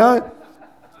 you know.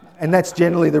 And that's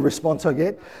generally the response I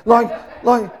get.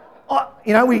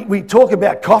 We talk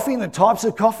about coffee and the types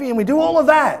of coffee and we do all of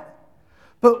that.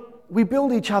 But we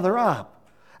build each other up.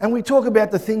 And we talk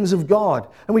about the things of God.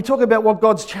 And we talk about what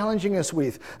God's challenging us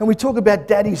with. And we talk about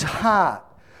Daddy's heart.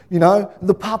 You know,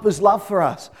 the Papa's love for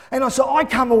us. And so I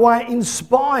come away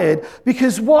inspired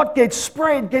because what gets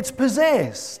spread gets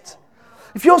possessed.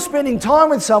 If you're spending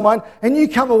time with someone and you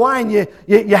come away and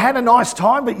you had a nice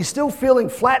time but you're still feeling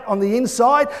flat on the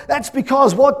inside, that's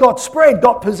because what got spread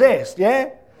got possessed,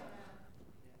 yeah?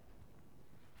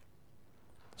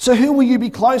 So who will you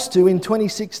be close to in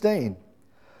 2016?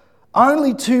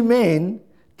 Only 2 men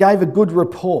gave a good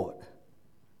report.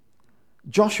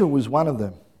 Joshua was one of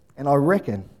them. And I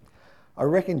reckon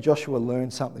Joshua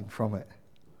learned something from it.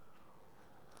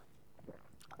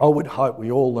 I would hope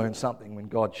we all learn something when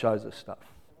God shows us stuff.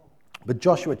 But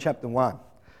Joshua chapter 1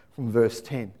 from verse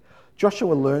 10.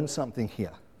 Joshua learned something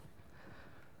here.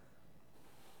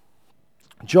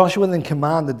 Joshua then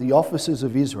commanded the officers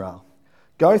of Israel,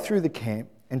 "Go through the camp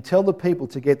and tell the people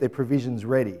to get their provisions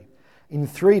ready. In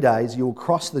 3 days you will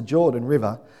cross the Jordan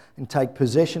River and take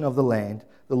possession of the land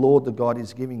the Lord the God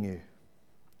is giving you."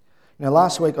 Now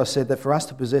last week I said that for us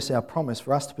to possess our promise,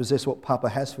 for us to possess what Papa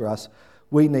has for us,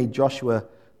 we need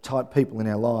Joshua-type people in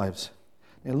our lives.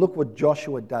 Now look what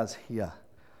Joshua does here.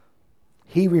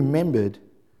 He remembered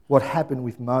what happened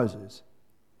with Moses.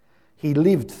 He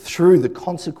lived through the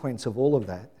consequence of all of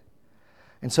that.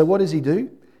 And so what does he do?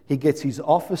 He gets his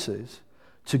officers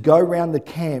to go around the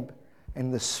camp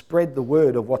and to spread the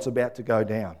word of what's about to go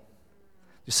down.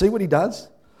 You see what he does?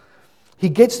 He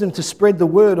gets them to spread the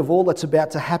word of all that's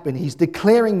about to happen. He's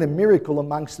declaring the miracle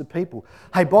amongst the people.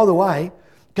 Hey, by the way,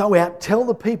 go out, tell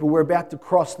the people we're about to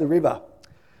cross the river.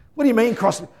 What do you mean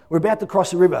cross? We're about to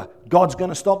cross the river. God's going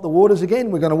to stop the waters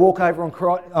again. We're going to walk over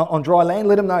on dry land.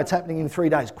 Let them know it's happening in 3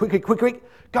 days. Quick.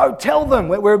 Go tell them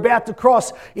we're about to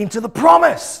cross into the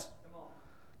promise.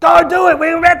 Go do it.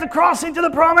 We're about to cross into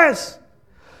the promise.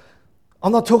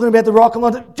 I'm not talking about the rock.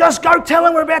 Just go tell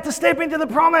them we're about to step into the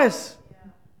promise.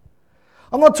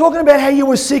 I'm not talking about how you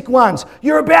were sick once.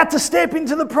 You're about to step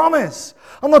into the promise.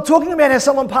 I'm not talking about how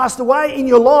someone passed away in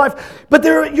your life, but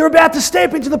you're about to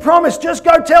step into the promise. Just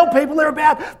go tell people they're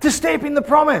about to step in the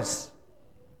promise.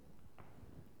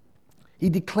 He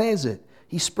declares it.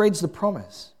 He spreads the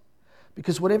promise.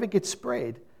 Because whatever gets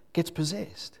spread gets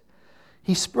possessed.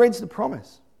 He spreads the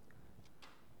promise.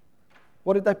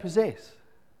 What did they possess?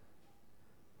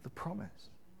 The promise.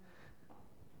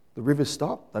 The rivers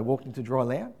stopped. They walked into dry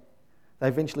land. They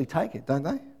eventually take it, don't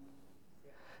they?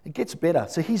 It gets better.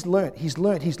 So he's learnt.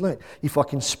 If I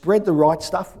can spread the right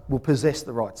stuff, we'll possess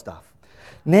the right stuff.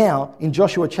 Now, in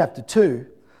Joshua chapter 2,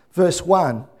 verse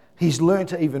 1, he's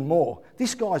learnt even more.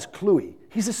 This guy's cluey.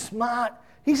 He's a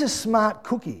smart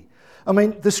cookie. I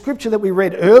mean, the scripture that we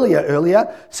read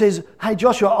earlier says, hey,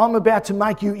 Joshua, I'm about to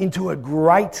make you into a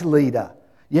great leader.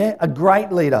 Yeah, a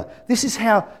great leader. This is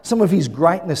how some of his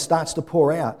greatness starts to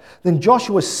pour out. Then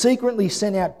Joshua secretly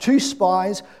sent out 2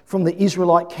 spies from the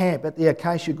Israelite camp at the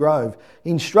Acacia Grove. He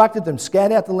instructed them,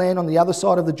 scout out the land on the other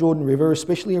side of the Jordan River,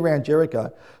 especially around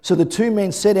Jericho. So the 2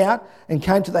 men set out and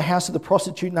came to the house of the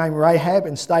prostitute named Rahab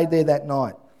and stayed there that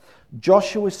night.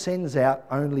 Joshua sends out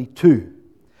only 2.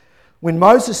 When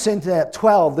Moses sent out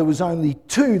 12, there was only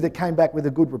 2 that came back with a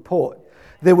good report.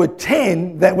 There were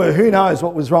 10 that were, who knows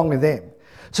what was wrong with them.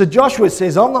 So Joshua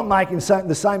says, I'm not making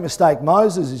the same mistake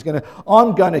Moses is going to.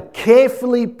 I'm going to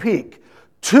carefully pick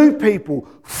 2 people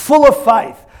full of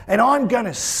faith, and I'm going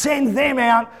to send them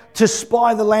out to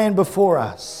spy the land before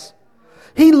us.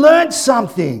 He learned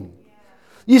something.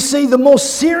 You see, the more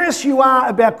serious you are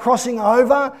about crossing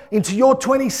over into your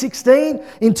 2016,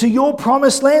 into your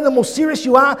promised land, the more serious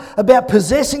you are about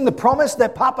possessing the promise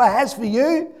that Papa has for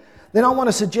you, then I want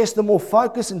to suggest the more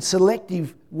focused and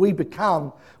selective we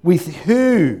become with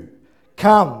who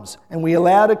comes and we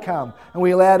allow to come and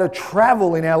we allow to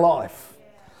travel in our life.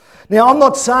 Now, I'm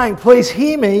not saying, please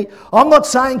hear me, I'm not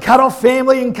saying cut off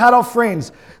family and cut off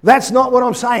friends. That's not what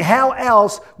I'm saying. How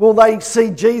else will they see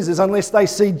Jesus unless they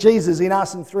see Jesus in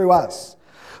us and through us?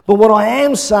 But what I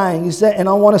am saying is that, and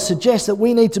I want to suggest that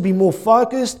we need to be more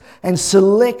focused and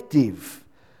selective,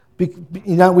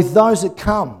 with those that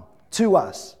come to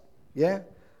us. Yeah?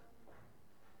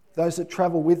 Those that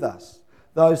travel with us.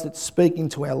 Those that speak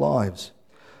into our lives.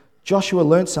 Joshua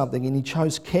learned something and he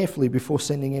chose carefully before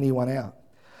sending anyone out.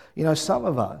 You know, some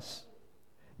of us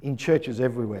in churches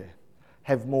everywhere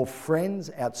have more friends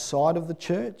outside of the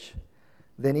church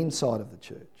than inside of the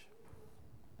church.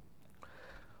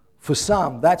 For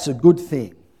some, that's a good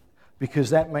thing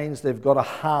because that means they've got a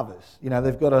harvest. You know,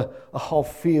 they've got a whole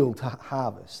field to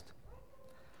harvest.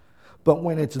 But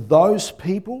when it's those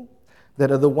people that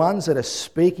are the ones that are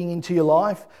speaking into your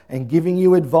life and giving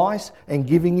you advice and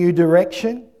giving you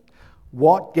direction,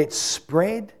 what gets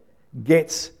spread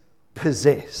gets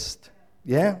possessed.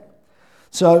 Yeah?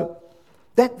 So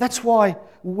that's why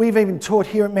we've even taught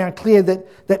here at Mount Clear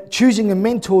that choosing a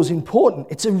mentor is important.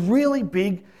 It's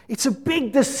a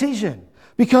big decision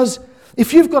because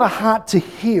if you've got a heart to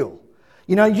heal,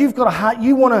 you know, you've got a heart,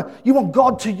 you want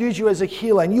God to use you as a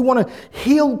healer and you want to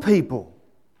heal people.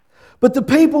 But the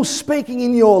people speaking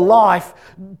in your life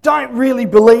don't really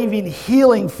believe in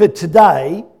healing for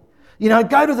today. You know,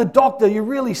 go to the doctor, you're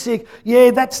really sick.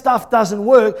 Yeah, that stuff doesn't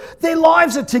work. Their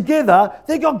lives are together.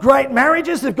 They've got great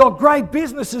marriages, they've got great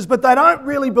businesses, but they don't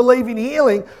really believe in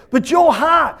healing. But your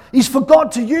heart is for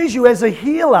God to use you as a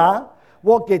healer.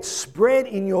 What gets spread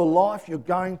in your life, you're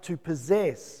going to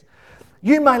possess.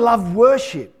 You may love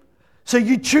worship. So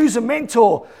you choose a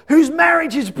mentor whose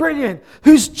marriage is brilliant,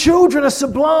 whose children are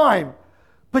sublime.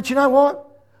 But you know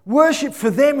what? Worship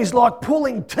for them is like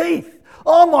pulling teeth.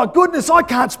 Oh my goodness, I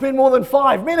can't spend more than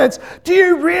 5 minutes. Do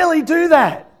you really do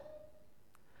that?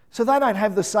 So they don't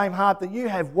have the same heart that you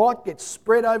have. What gets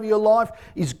spread over your life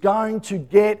is going to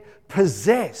get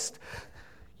possessed.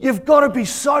 You've got to be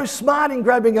so smart in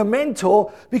grabbing a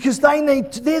mentor because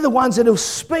they're the ones that will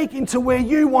speak into where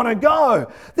you want to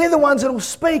go. They're the ones that will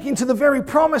speak into the very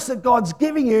promise that God's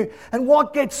giving you. And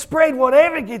what gets spread,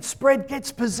 whatever gets spread,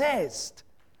 gets possessed.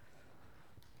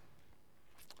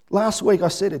 Last week I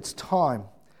said it's time.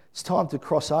 It's time to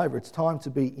cross over. It's time to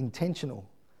be intentional.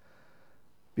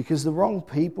 Because the wrong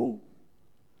people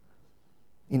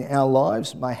in our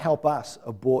lives may help us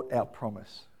abort our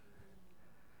promise.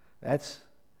 That's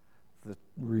the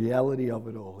reality of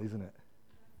it all, isn't it?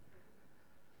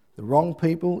 The wrong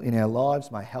people in our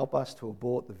lives may help us to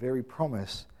abort the very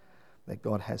promise that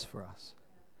God has for us.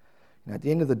 Now, at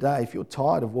the end of the day, if you're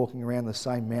tired of walking around the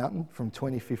same mountain from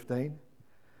 2015,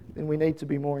 then we need to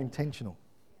be more intentional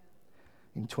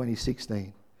in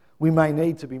 2016. We may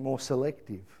need to be more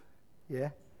selective,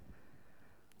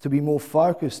 to be more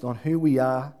focused on who we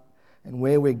are and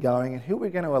where we're going and who we're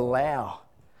going to allow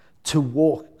to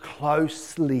walk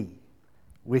closely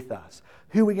with us,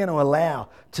 who we're going to allow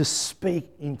to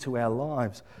speak into our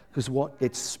lives, because what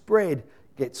gets spread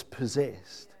gets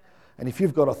possessed. And if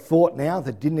you've got a thought now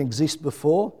that didn't exist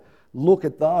before, look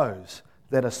at those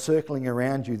that are circling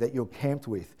around you that you're camped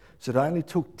with. So it only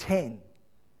took 10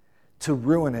 to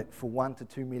ruin it for 1 to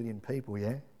 2 million people,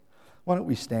 yeah? Why don't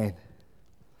we stand?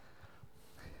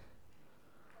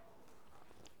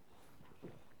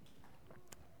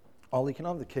 Ollie, can I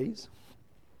have the keys?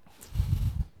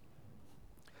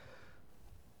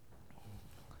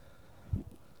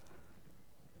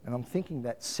 And I'm thinking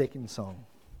that second song,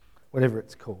 whatever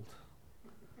it's called,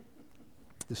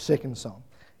 the second song.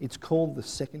 It's called the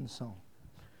second song.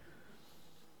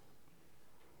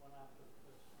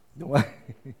 Who are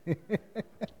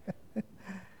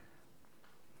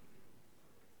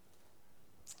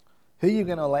you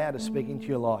going to allow to speak into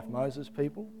your life? Moses'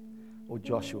 people or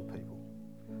Joshua people?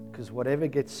 Because whatever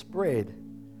gets spread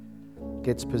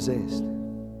gets possessed.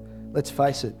 Let's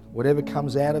face it, whatever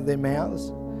comes out of their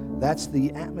mouths, that's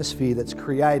the atmosphere that's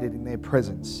created in their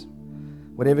presence.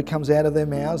 Whatever comes out of their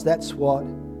mouths, that's what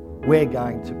we're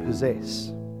going to possess.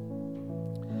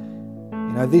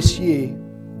 You know, this year,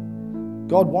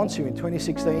 God wants you in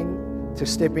 2016 to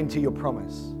step into your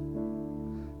promise.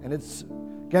 And it's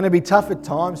going to be tough at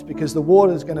times because the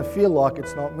water's going to feel like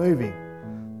it's not moving.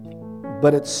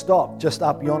 But it's stopped just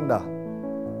up yonder.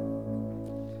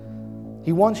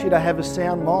 He wants you to have a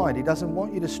sound mind. He doesn't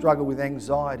want you to struggle with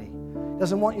anxiety. He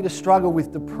doesn't want you to struggle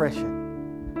with depression.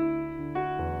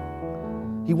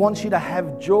 He wants you to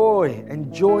have joy,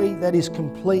 and joy that is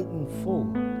complete and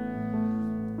full.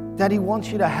 That He wants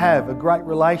you to have a great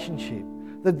relationship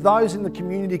that those in the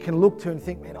community can look to and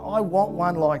think, man, I want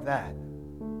one like that.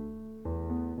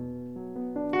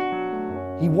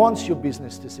 He wants your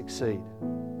business to succeed.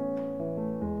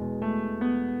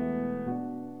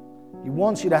 He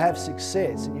wants you to have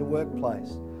success in your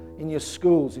workplace, in your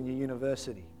schools, in your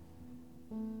university.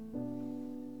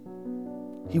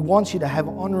 He wants you to have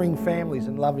honouring families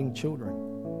and loving children.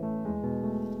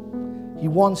 He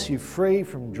wants you free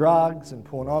from drugs and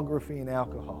pornography and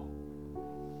alcohol.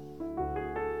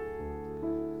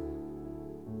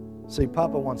 See,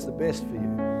 Papa wants the best for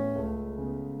you.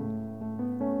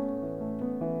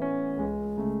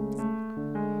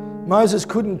 Moses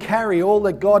couldn't carry all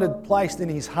that God had placed in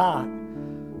his heart.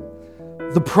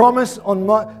 The promise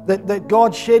that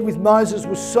God shared with Moses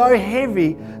was so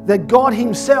heavy that God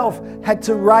Himself had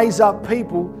to raise up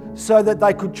people so that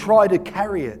they could try to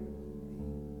carry it.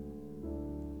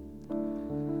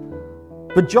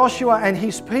 But Joshua and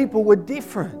his people were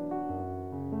different.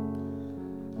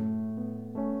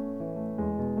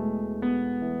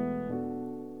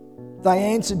 They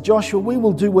answered Joshua, "We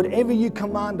will do whatever you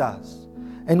command us,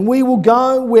 and we will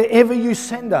go wherever you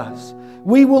send us.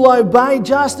 We will obey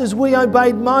just as we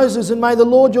obeyed Moses, and may the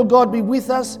Lord your God be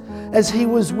with us as He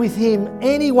was with him.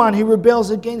 Anyone who rebels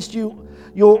against you,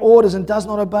 your orders, and does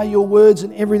not obey your words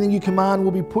and everything you command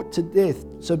will be put to death.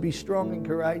 So be strong and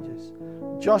courageous."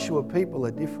 Joshua people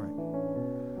are different.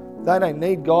 They don't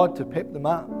need God to pep them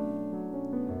up.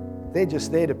 They're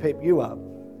just there to pep you up.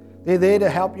 They're there to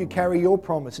help you carry your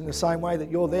promise in the same way that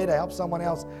you're there to help someone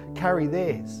else carry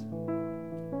theirs.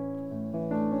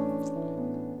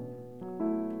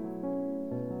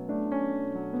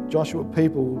 Joshua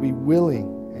people will be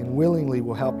willing and willingly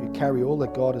will help you carry all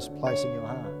that God has placed in your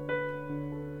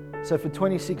heart. So for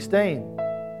 2016,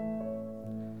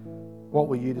 what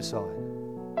will you decide?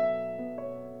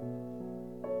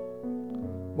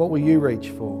 What will you reach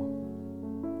for?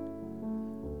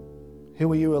 Who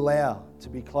will you allow to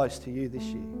be close to you this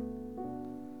year?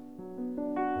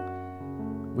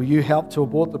 Will you help to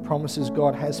abort the promises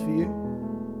God has for you?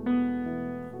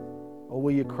 Or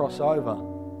will you cross over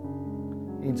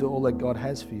into all that God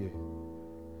has for you?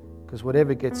 Because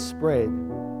whatever gets spread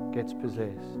gets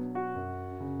possessed.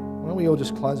 Why don't we all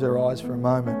just close our eyes for a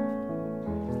moment?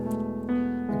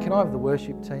 And can I have the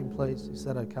worship team, please? Is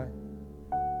that okay?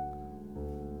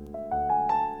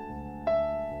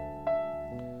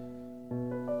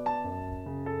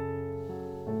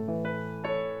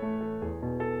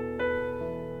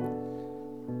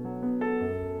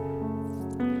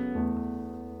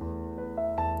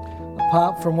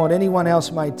 Apart from what anyone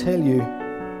else may tell you,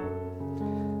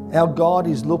 our God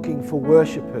is looking for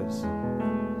worshippers.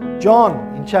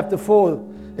 John, in chapter 4,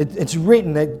 it's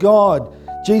written that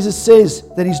Jesus says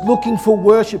that He's looking for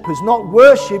worshippers. Not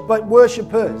worship, but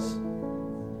worshippers.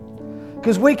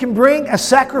 Because we can bring a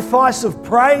sacrifice of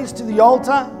praise to the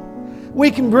altar. We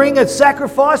can bring a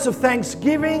sacrifice of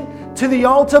thanksgiving to the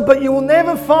altar, but you will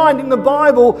never find in the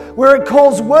Bible where it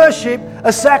calls worship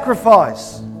a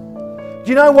sacrifice. Do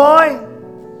you know why?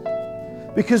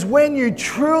 Because when you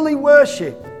truly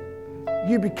worship,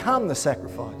 you become the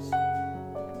sacrifice.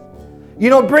 You're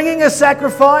not bringing a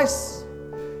sacrifice,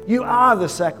 you are the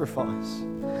sacrifice.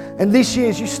 And this year,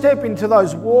 as you step into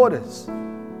those waters,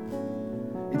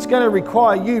 it's going to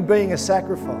require you being a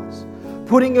sacrifice,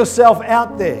 putting yourself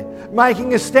out there,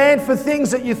 making a stand for things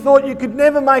that you thought you could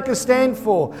never make a stand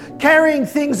for, carrying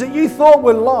things that you thought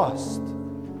were lost.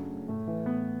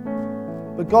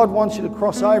 But God wants you to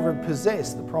cross over and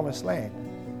possess the promised land.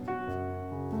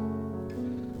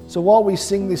 So while we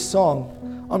sing this song,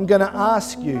 I'm going to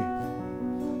ask you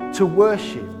to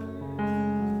worship,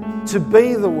 to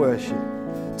be the worship,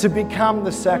 to become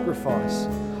the sacrifice.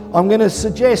 I'm going to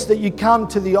suggest that you come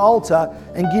to the altar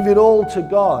and give it all to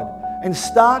God and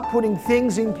start putting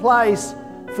things in place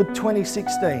for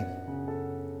 2016.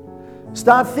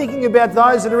 Start thinking about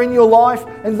those that are in your life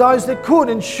and those that could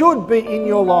and should be in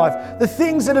your life. The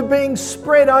things that are being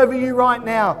spread over you right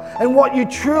now and what you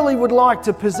truly would like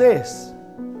to possess.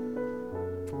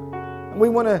 And we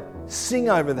want to sing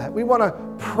over that. We want to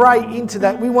pray into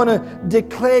that. We want to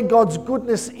declare God's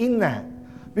goodness in that.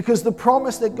 Because the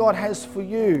promise that God has for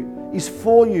you is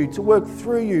for you, to work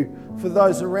through you for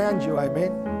those around you.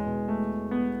 Amen.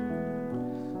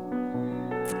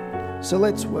 So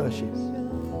let's worship.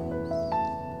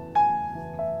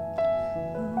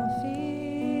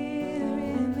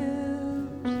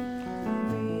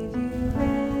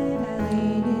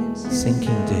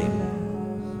 Sinking deep.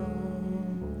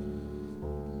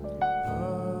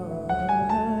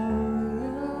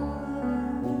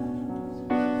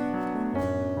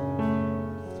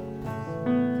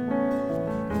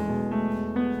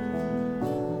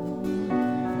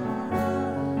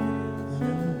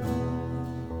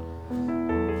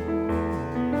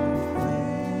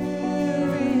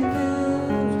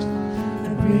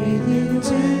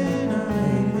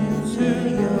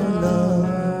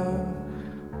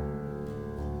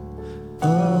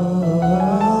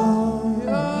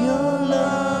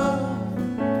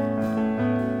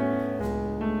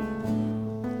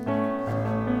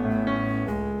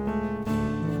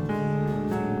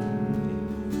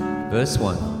 Verse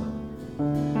 1.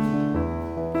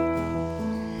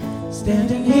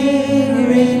 Standing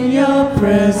here in your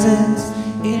presence,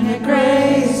 in a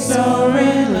grace so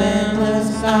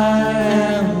relentless, I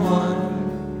am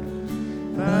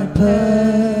one by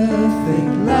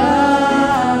perfect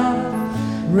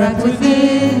love, wrapped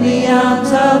within the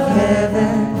arms of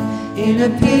heaven, in a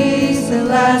peace that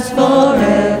lasts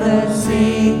forever,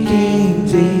 sinking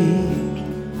deep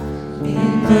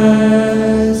in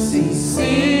mercy.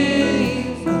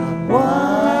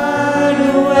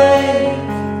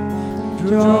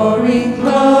 Drawing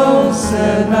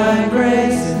closer by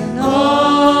grace, and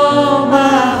all my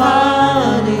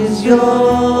heart is yours.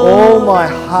 All my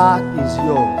heart is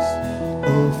yours.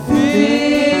 Oh,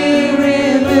 fear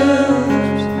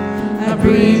removes. I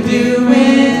breathe you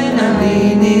in, I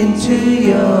lean into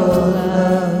your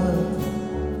love.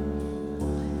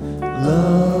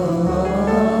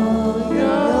 Love, your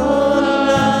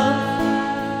love.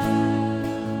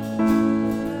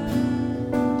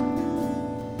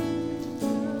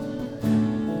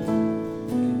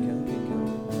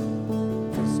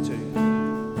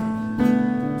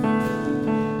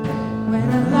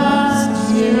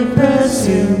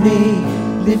 to me.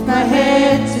 Lift my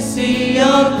head to see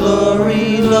your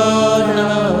glory, Lord.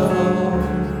 Oh,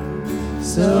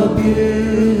 so beautiful.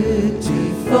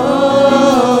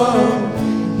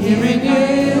 Here in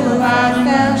you I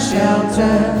found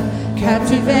shelter,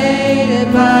 captivated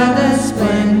by the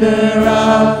splendor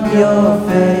of your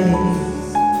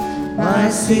face. My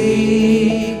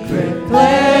secret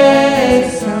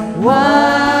place, I'm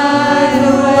wide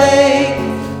awake,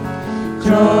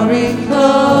 drawing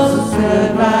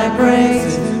closer by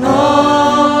grace, and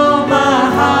all my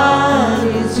heart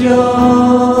is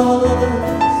yours.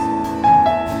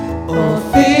 All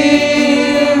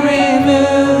fear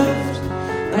removed,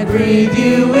 I breathe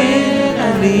you in, I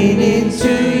lean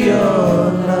into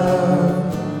your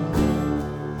love.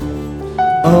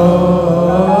 Oh,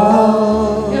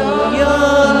 your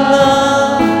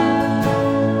love.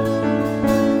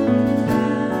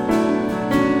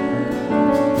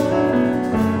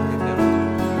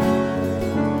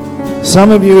 Some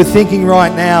of you are thinking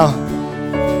right now,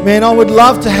 man, I would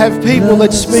love to have people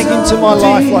that speak into my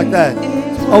life like that.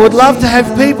 I would love to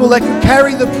have people that could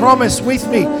carry the promise with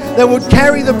me, that would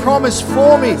carry the promise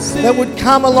for me, that would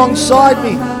come alongside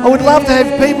me. I would love to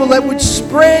have people that would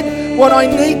spread what I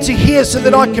need to hear so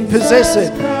that I can possess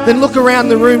it. Then look around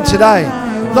the room today.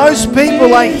 Those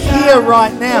people are here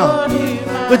right now.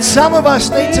 But some of us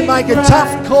need to make a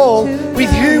tough call with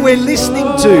who we're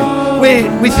listening to,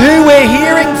 with who we're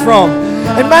hearing from.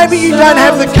 And maybe you don't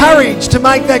have the courage to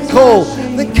make that call.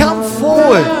 Then come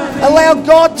forward. Allow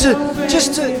God to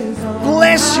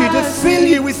bless you, to fill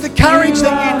you with the courage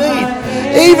that you need.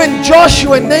 Even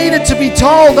Joshua needed to be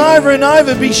told over and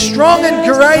over, be strong and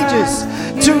courageous.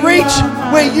 To reach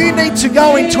where you need to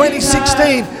go in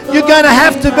 2016, you're going to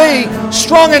have to be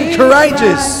strong and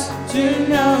courageous.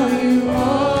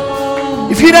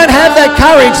 If you don't have that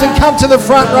courage, then come to the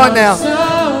front right now.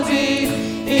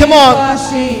 Come on.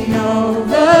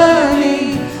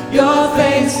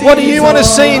 What do you want to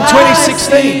see in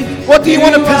 2016? What do you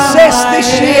want to possess this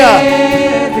year?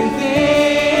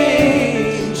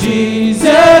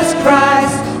 Jesus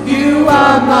Christ, you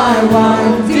are my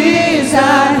one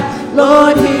desire.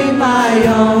 Lord, hear my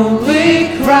only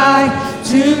cry,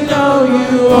 to know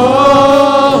you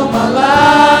all my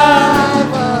life.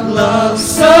 Love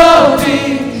so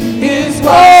deep is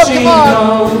washing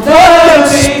over me. What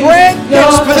gets spread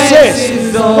gets possessed.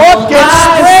 What gets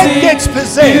spread gets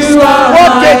possessed.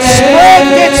 What gets spread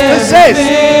gets possessed.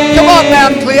 Come on,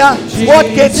 Mount Clear. What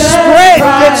gets spread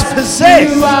gets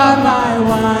possessed. You are my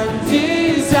one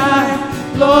desire.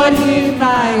 Lord, hear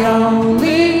my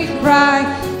only cry,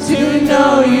 to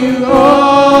know you all.